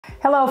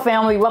Hello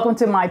family, welcome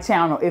to my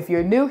channel. If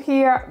you're new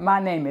here,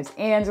 my name is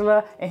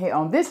Angela, and here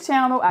on this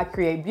channel I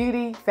create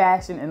beauty,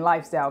 fashion, and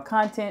lifestyle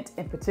content,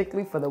 and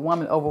particularly for the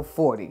woman over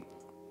 40.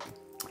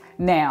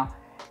 Now,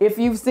 if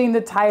you've seen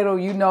the title,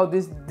 you know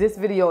this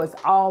video is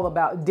all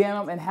about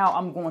denim and how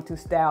I'm going to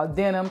style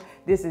denim.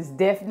 This is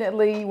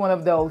definitely one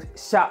of those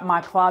shop my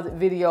closet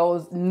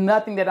videos.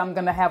 Nothing that I'm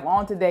gonna have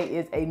on today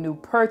is a new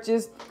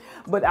purchase,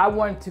 but I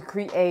wanted to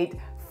create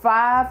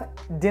 5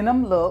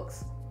 denim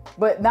looks,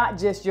 but not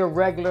just your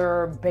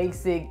regular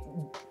basic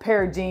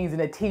pair of jeans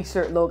and a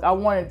t-shirt look. I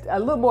wanted a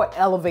little more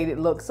elevated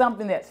look,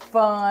 something that's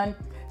fun,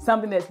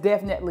 something that's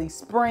definitely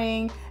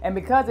spring. And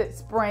because it's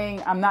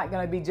spring, I'm not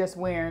gonna be just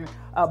wearing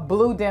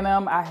blue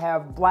denim. I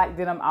have black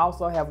denim. I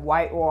also have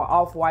white or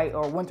off-white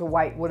or winter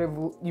white,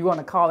 whatever you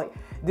wanna call it,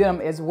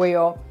 denim as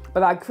well.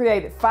 But I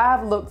created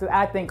 5 looks that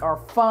I think are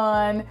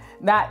fun,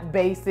 not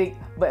basic,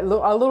 but a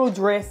little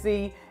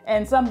dressy,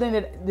 and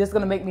something that's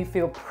gonna make me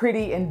feel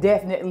pretty and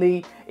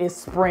definitely is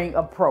spring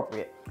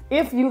appropriate.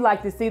 If you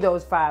like to see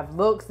those 5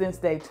 looks, then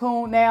stay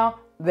tuned. Now,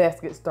 let's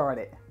get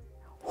started.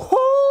 Whoo,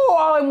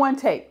 all in one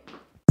take.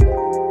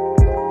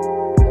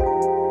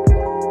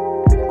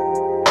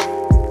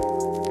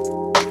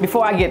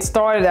 Before I get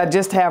started, I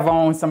just have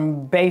on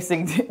some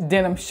basic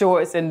denim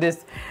shorts and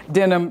this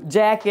denim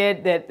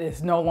jacket that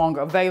is no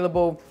longer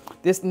available.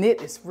 This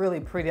knit is really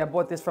pretty. I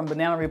bought this from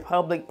Banana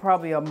Republic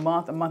probably a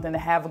month and a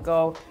half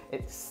ago.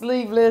 It's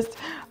sleeveless.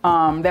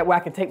 That way I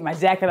can take my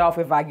jacket off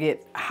if I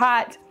get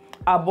hot.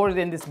 I bought it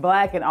in this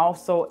black and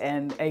also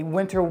in a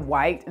winter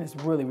white, and it's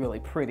really, really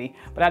pretty.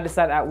 But I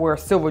decided I'd wear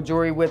silver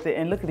jewelry with it.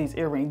 And look at these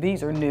earrings.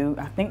 These are new.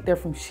 I think they're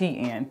from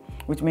Shein,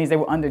 which means they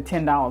were under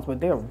 $10, but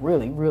they're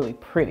really, really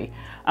pretty.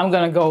 I'm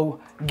gonna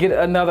go get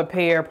another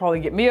pair, probably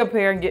get me a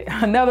pair and get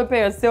another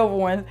pair of silver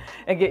ones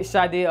and get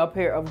Sade a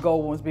pair of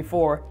gold ones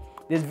before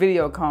this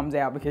video comes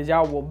out, because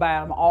y'all will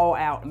buy them all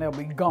out and they'll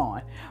be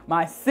gone.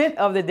 My scent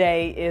of the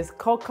day is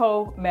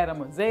Coco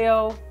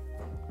Mademoiselle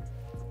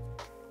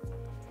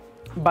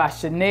by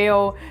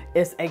Chanel.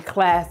 It's a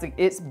classic,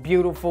 it's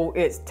beautiful,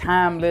 it's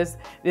timeless.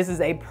 This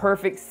is a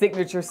perfect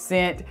signature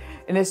scent,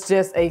 and it's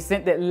just a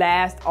scent that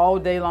lasts all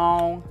day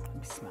long. Let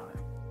me smell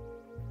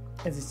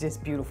it. It's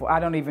just beautiful. I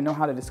don't even know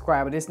how to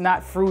describe it. It's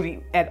not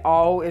fruity at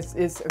all.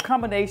 It's a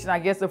combination, I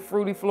guess, of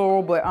fruity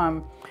floral, but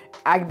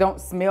I don't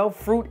smell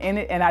fruit in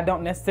it, and I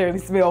don't necessarily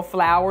smell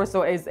flowers.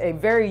 So it's a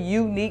very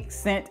unique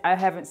scent. I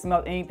haven't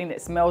smelled anything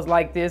that smells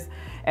like this.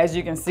 As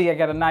you can see, I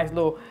got a nice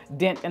little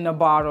dent in the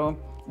bottle.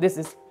 This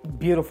is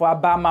beautiful. I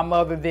buy my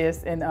mother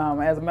this, and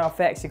as a matter of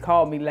fact, she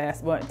called me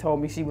last month and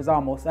told me she was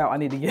almost out. I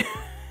need to get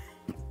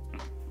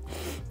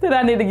that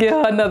I need to get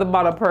her another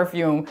bottle of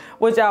perfume,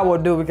 which I will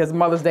do because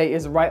Mother's Day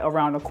is right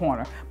around the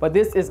corner. But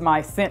this is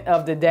my scent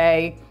of the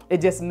day.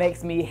 It just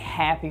makes me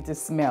happy to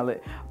smell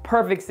it.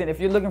 Perfect scent. If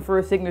you're looking for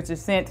a signature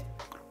scent,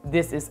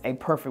 this is a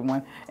perfect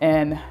one.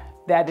 And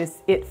that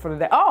is it for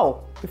today.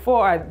 Oh,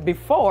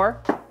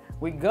 before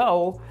we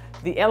go,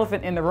 the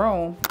elephant in the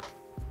room.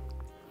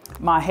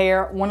 My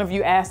hair. One of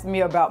you asked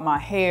me about my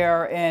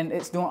hair, and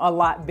it's doing a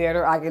lot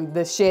better.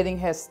 The shedding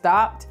has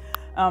stopped.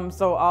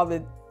 So all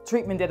the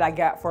treatment that I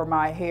got for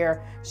my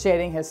hair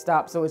shedding has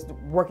stopped. So it's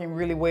working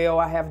really well.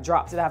 I have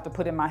drops that I have to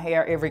put in my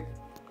hair every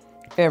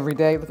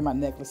day. Look at my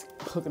necklace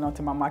hooking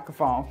onto my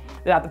microphone.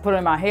 That I have to put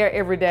in my hair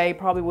every day,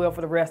 probably will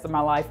for the rest of my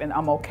life, and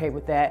I'm okay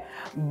with that.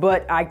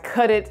 But I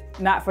cut it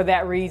not for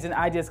that reason.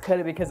 I just cut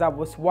it because I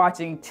was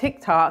watching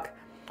TikTok,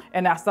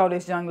 and I saw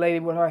this young lady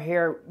with her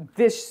hair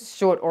this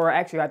short, or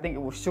actually I think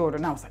it was shorter,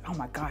 and I was like, oh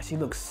my gosh, she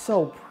looks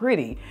so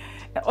pretty.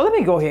 Oh, let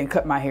me go ahead and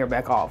cut my hair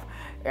back off.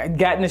 I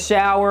got in the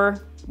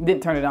shower,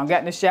 didn't turn it on, got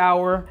in the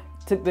shower,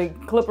 took the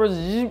clippers,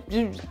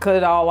 cut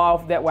it all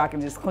off. That way I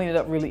can just clean it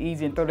up really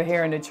easy and throw the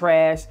hair in the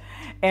trash.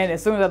 And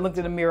as soon as I looked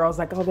in the mirror, I was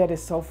like, oh, that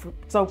is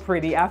so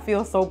pretty. I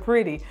feel so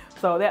pretty.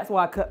 So that's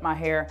why I cut my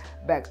hair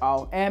back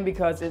off. And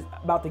because it's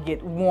about to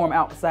get warm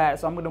outside,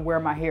 so I'm gonna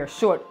wear my hair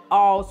short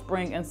all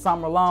spring and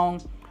summer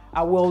long.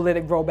 I will let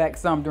it grow back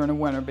some during the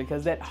winter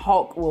because that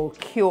Hulk will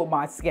kill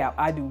my scalp.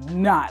 I do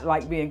not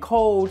like being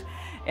cold,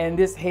 and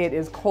this head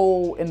is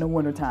cold in the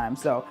wintertime.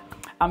 So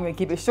I'm gonna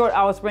keep it short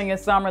all spring and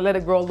summer, let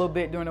it grow a little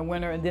bit during the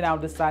winter, and then I'll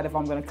decide if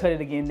I'm gonna cut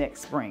it again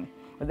next spring.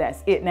 But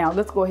that's it. Now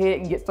let's go ahead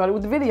and get started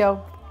with the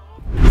video.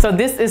 So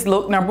this is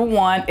look number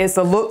 1. It's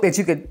a look that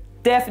you could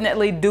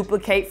definitely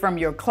duplicate from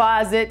your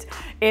closet.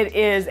 It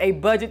is a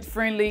budget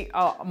friendly,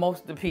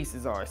 most of the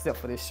pieces are except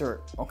for this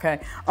shirt, okay?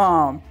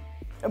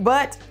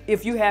 But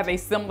if you have a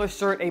similar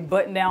shirt, a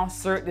button-down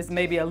shirt that's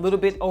maybe a little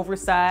bit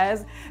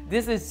oversized,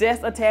 this is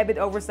just a tad bit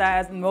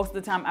oversized, and most of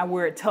the time I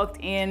wear it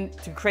tucked in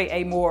to create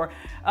a more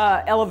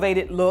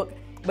elevated look.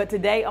 But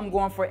today I'm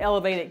going for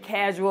elevated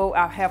casual.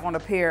 I have on a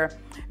pair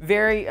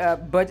very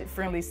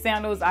budget-friendly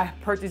sandals. I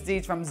purchased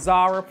these from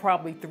Zara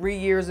probably 3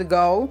 years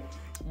ago.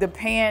 The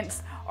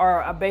pants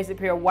are a basic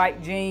pair of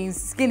white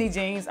jeans, skinny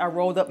jeans. I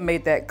rolled up and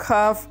made that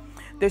cuff.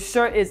 The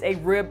shirt is a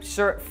ribbed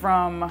shirt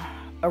from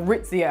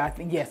Aritzia, I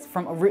think, yes,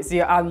 from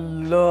Aritzia. I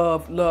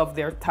love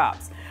their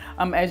tops.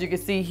 As you can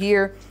see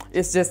here,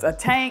 it's just a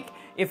tank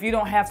If you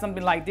don't have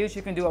something like this,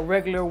 you can do a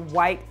regular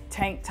white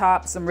tank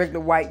top, some regular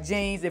white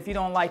jeans. If you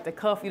don't like the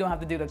cuff, you don't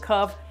have to do the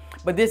cuff.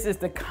 But this is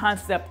the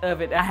concept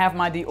of it. I have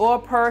my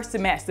Dior purse to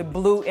match the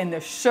blue in the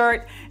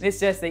shirt. It's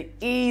just an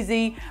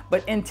easy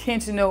but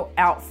intentional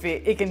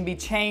outfit. It can be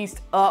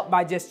changed up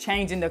by just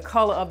changing the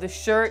color of the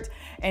shirt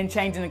and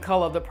changing the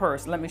color of the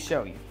purse. Let me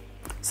show you.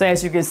 So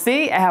as you can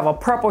see, I have a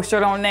purple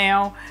shirt on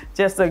now,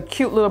 just a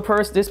cute little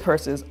purse. This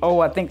purse is, oh,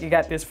 I think you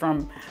got this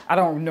from, I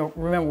don't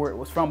remember where it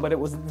was from, but it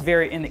was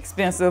very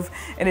inexpensive.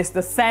 And it's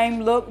the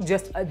same look,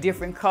 just a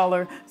different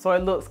color. So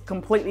it looks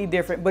completely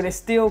different, but it's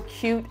still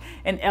cute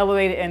and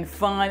elevated and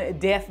fun,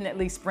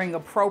 definitely spring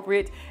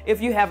appropriate.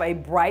 If you have a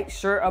bright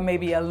shirt or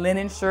maybe a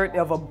linen shirt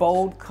of a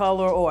bold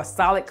color or a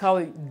solid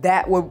color,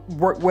 that would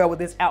work well with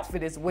this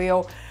outfit as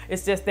well.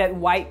 It's just that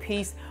white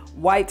piece,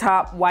 white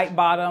top, white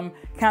bottom,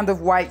 kind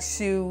of white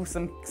shoes,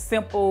 some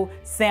simple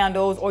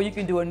sandals, or you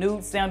can do a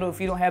nude sandal if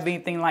you don't have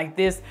anything like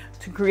this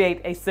to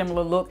create a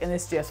similar look, and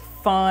it's just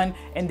fun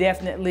and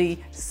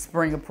definitely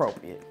spring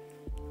appropriate.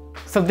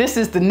 So this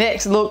is the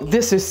next look.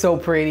 This is so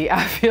pretty.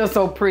 I feel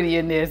so pretty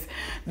in this.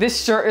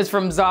 This shirt is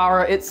from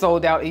Zara. It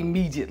sold out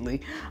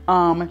immediately.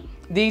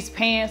 These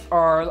pants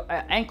are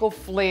an ankle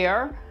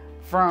flare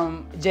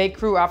from J.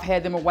 Crew. I've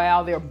had them a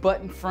while. They're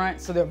button front,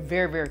 so they're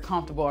very, very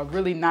comfortable. A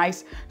really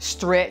nice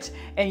stretch.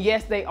 And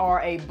yes, they are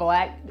a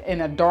black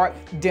and a dark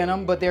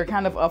denim, but they're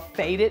kind of a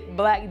faded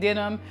black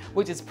denim,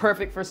 which is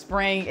perfect for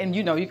spring. And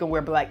you know, you can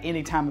wear black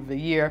any time of the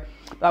year.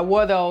 I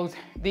wore those.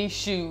 These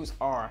shoes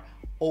are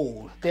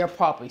old. They're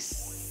probably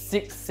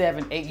 6,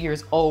 7, 8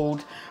 years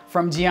old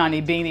from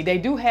Gianni Bini. They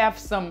do have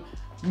some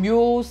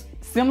mules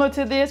similar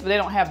to this, but they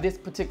don't have this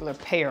particular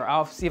pair.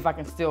 I'll see if I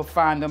can still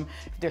find them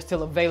if they're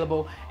still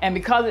available. And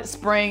because it's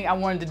spring, I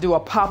wanted to do a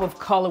pop of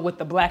color with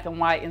the black and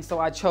white, and so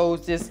I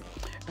chose this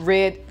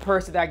red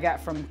purse that I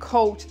got from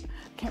Coach.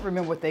 Can't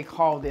remember what they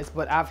call this,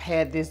 but I've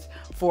had this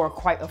for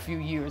quite a few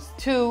years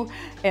too,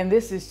 and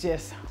this is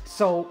just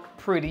so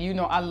pretty. You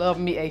know, I love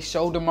me a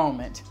shoulder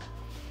moment,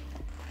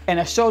 and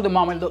a shoulder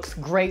moment looks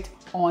great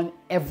on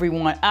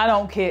everyone. I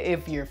don't care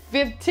if you're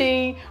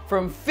 15,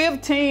 from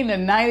 15 to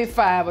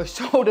 95, a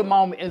shoulder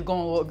moment is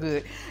gonna look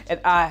good. And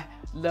I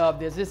love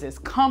this. This is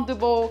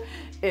comfortable,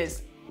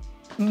 it's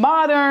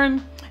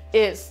modern,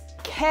 it's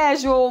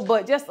casual,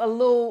 but just a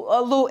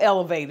little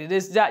elevated.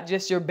 It's not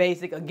just your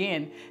basic,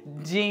 again,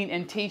 jean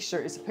and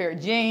t-shirt. It's a pair of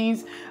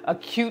jeans, a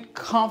cute,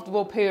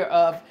 comfortable pair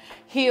of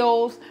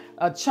heels,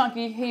 a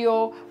chunky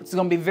heel, which is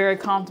gonna be very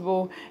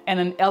comfortable, and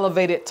an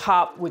elevated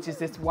top, which is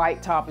this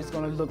white top, is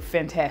gonna look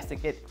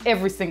fantastic at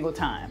every single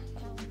time.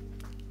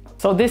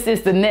 So this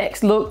is the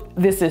next look.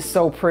 This is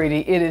so pretty.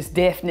 It is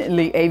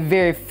definitely a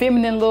very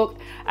feminine look.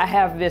 I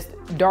have this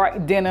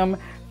dark denim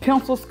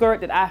pencil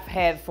skirt that I've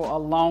had for a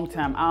long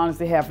time. I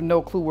honestly have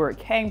no clue where it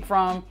came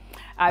from.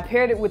 I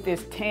paired it with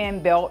this tan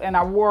belt, and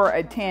I wore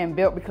a tan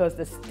belt because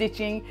the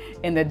stitching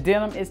in the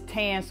denim is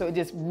tan, so it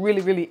just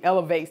really, really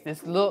elevates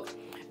this look.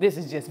 This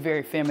is just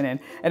very feminine.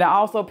 And I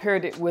also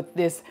paired it with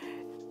this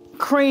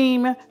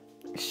cream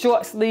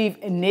short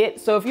sleeve knit.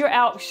 So if you're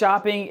out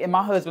shopping, and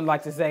my husband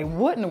likes to say,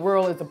 what in the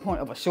world is the point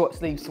of a short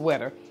sleeve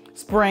sweater?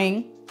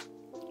 Spring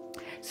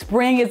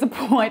is the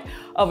point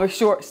of a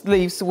short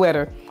sleeve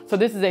sweater. So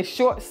this is a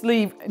short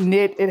sleeve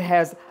knit. It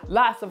has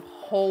lots of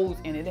holes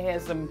in it. It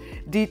has some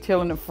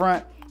detail in the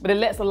front, but it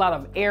lets a lot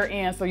of air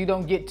in so you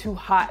don't get too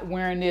hot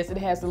wearing this. It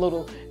has a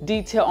little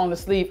detail on the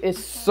sleeve.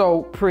 It's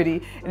so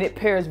pretty, and it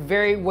pairs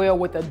very well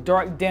with the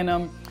dark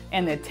denim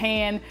and the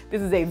tan.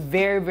 This is a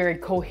very, very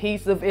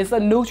cohesive, it's a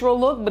neutral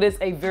look, but it's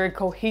a very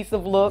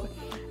cohesive look.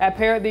 I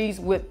paired these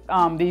with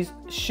these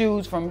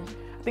shoes from,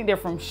 I think they're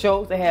from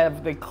Schultz. They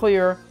have the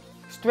clear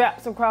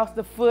straps across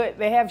the foot.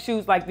 They have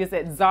shoes like this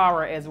at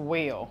Zara as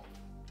well.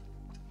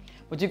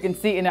 But you can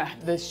see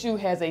the shoe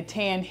has a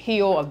tan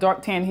heel, a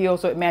dark tan heel,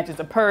 so it matches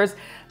the purse,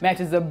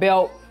 matches the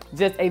belt.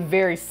 Just a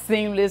very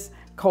seamless,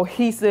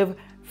 cohesive,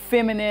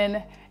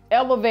 feminine,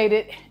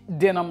 elevated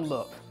denim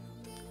look.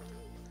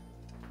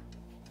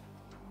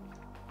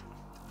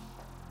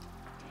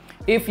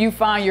 If you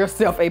find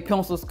yourself a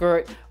pencil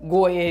skirt,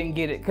 go ahead and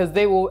get it, because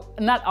they will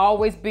not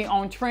always be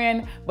on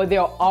trend, but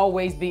they'll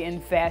always be in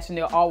fashion.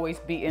 They'll always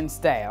be in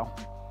style.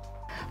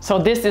 So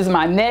this is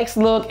my next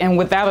look, and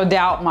without a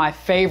doubt, my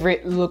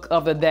favorite look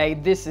of the day.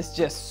 This is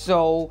just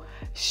so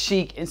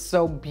chic and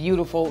so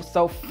beautiful,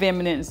 so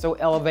feminine and so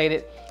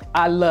elevated.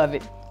 I love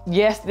it.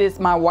 Yes, this is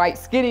my white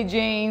skinny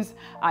jeans.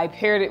 I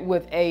paired it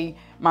with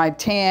my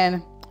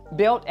tan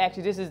belt.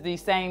 Actually, this is the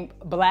same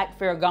black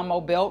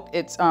Ferragamo belt.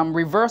 It's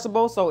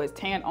reversible, so it's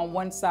tan on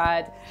one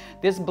side.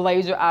 This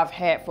blazer I've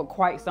had for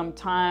quite some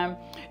time.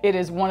 It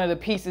is one of the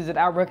pieces that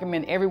I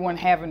recommend everyone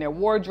have in their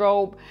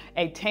wardrobe.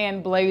 A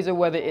tan blazer,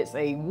 whether it's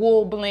a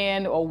wool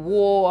blend or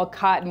wool or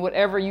cotton,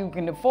 whatever you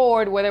can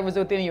afford, whatever's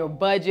within your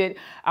budget,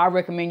 I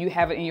recommend you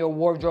have it in your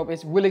wardrobe.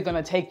 It's really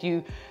gonna take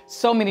you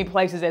so many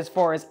places as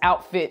far as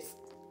outfits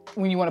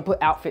when you wanna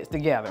put outfits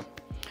together.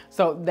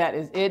 So that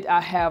is it.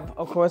 I have,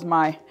 of course,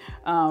 my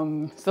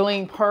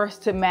Celine purse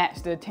to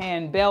match the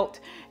tan belt,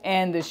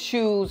 and the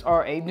shoes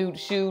are a nude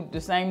shoe, the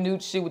same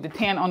nude shoe with the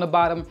tan on the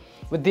bottom,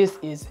 but this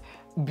is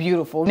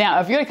beautiful. Now,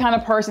 if you're the kind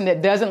of person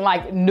that doesn't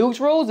like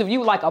neutrals, if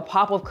you like a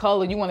pop of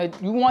color, you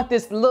want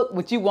this look,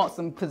 but you want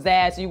some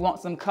pizzazz, you want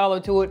some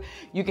color to it,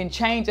 you can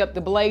change up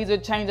the blazer,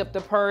 change up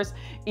the purse,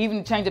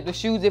 even change up the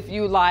shoes if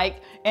you like,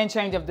 and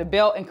change up the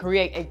belt and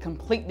create a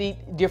completely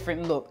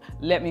different look.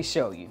 Let me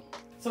show you.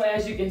 So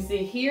as you can see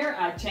here,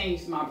 I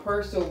changed my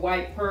purse to a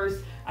white purse.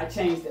 I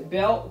changed the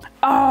belt.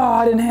 Oh,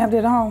 I didn't have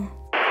that on.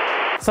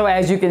 So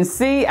as you can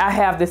see, I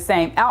have the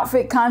same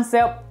outfit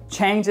concept,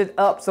 change it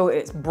up so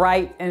it's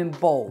bright and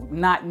bold,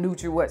 not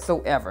neutral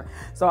whatsoever.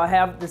 So I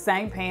have the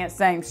same pants,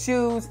 same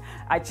shoes.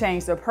 I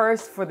changed the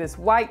purse for this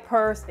white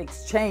purse,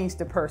 exchanged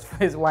the purse for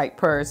this white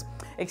purse,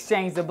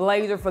 exchanged the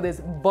blazer for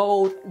this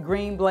bold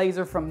green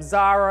blazer from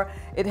Zara.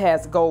 It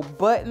has gold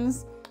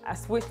buttons. I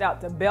switched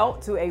out the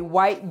belt to a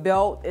white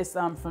belt. It's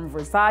from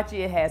Versace.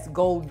 It has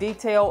gold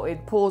detail.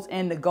 It pulls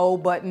in the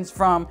gold buttons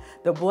from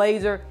the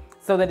blazer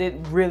so that it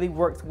really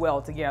works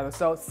well together.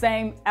 So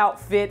same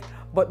outfit,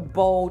 but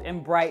bold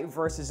and bright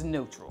versus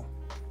neutral.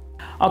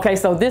 Okay,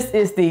 so this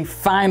is the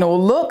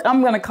final look.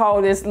 I'm gonna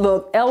call this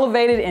look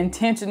elevated,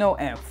 intentional,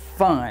 and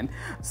fun.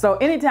 So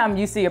anytime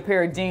you see a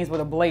pair of jeans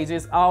with a blazer,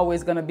 it's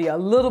always gonna be a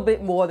little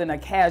bit more than a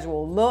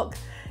casual look.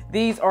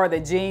 These are the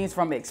jeans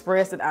from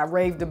Express that I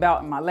raved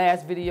about in my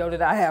last video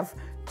that I have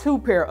 2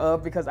 pair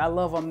of because I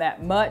love them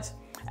that much.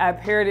 I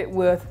paired it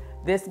with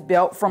this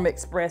belt from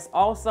Express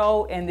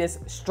also, and this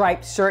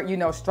striped shirt. You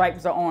know,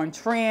 stripes are on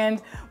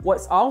trend.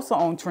 What's also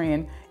on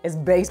trend is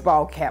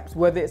baseball caps,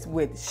 whether it's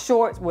with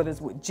shorts, whether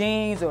it's with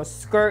jeans or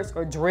skirts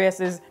or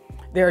dresses,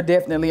 they're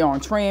definitely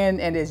on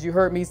trend. And as you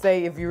heard me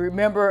say, if you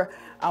remember,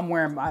 I'm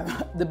wearing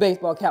the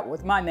baseball cap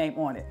with my name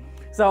on it.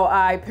 So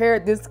I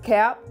paired this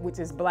cap, which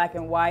is black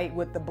and white,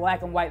 with the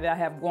black and white that I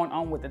have going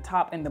on with the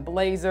top and the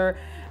blazer.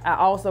 I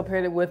also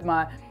paired it with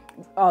my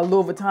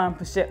Louis Vuitton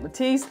Pochette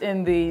Latisse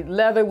in the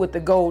leather with the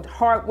gold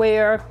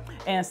hardware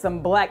and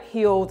some black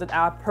heels that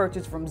I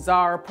purchased from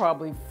Zara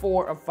probably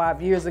 4 or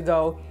 5 years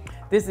ago.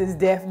 This is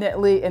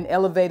definitely an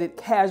elevated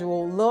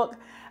casual look.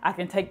 I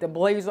can take the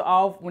blazer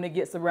off when it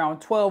gets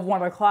around 12,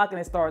 1 o'clock and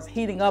it starts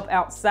heating up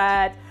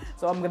outside.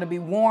 So I'm gonna be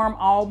warm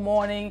all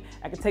morning.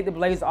 I can take the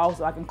blazer off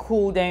so I can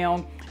cool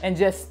down and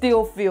just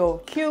still feel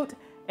cute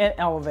and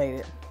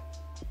elevated.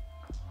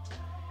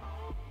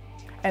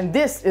 And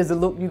this is a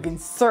look you can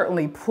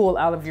certainly pull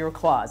out of your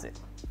closet.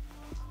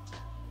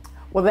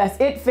 Well, that's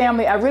it,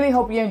 family. I really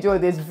hope you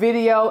enjoyed this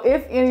video.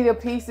 If any of the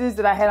pieces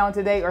that I had on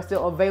today are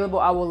still available,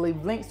 I will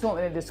leave links to them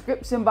in the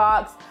description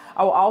box.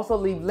 I will also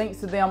leave links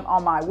to them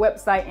on my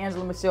website,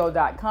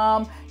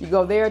 AngelaMashelle.com. You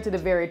go there to the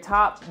very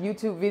top,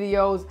 YouTube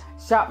videos,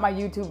 shop my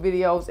YouTube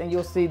videos, and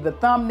you'll see the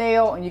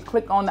thumbnail, and you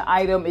click on the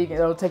item, and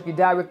it'll take you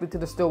directly to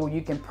the store where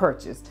you can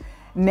purchase.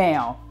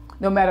 Now,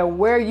 no matter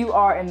where you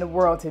are in the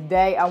world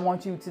today, I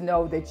want you to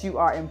know that you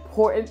are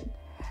important,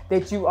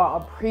 that you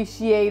are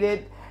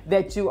appreciated,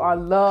 that you are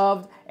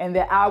loved, and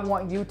that I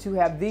want you to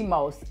have the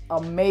most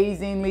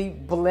amazingly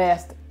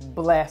blessed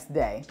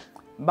day.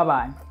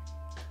 Bye-bye.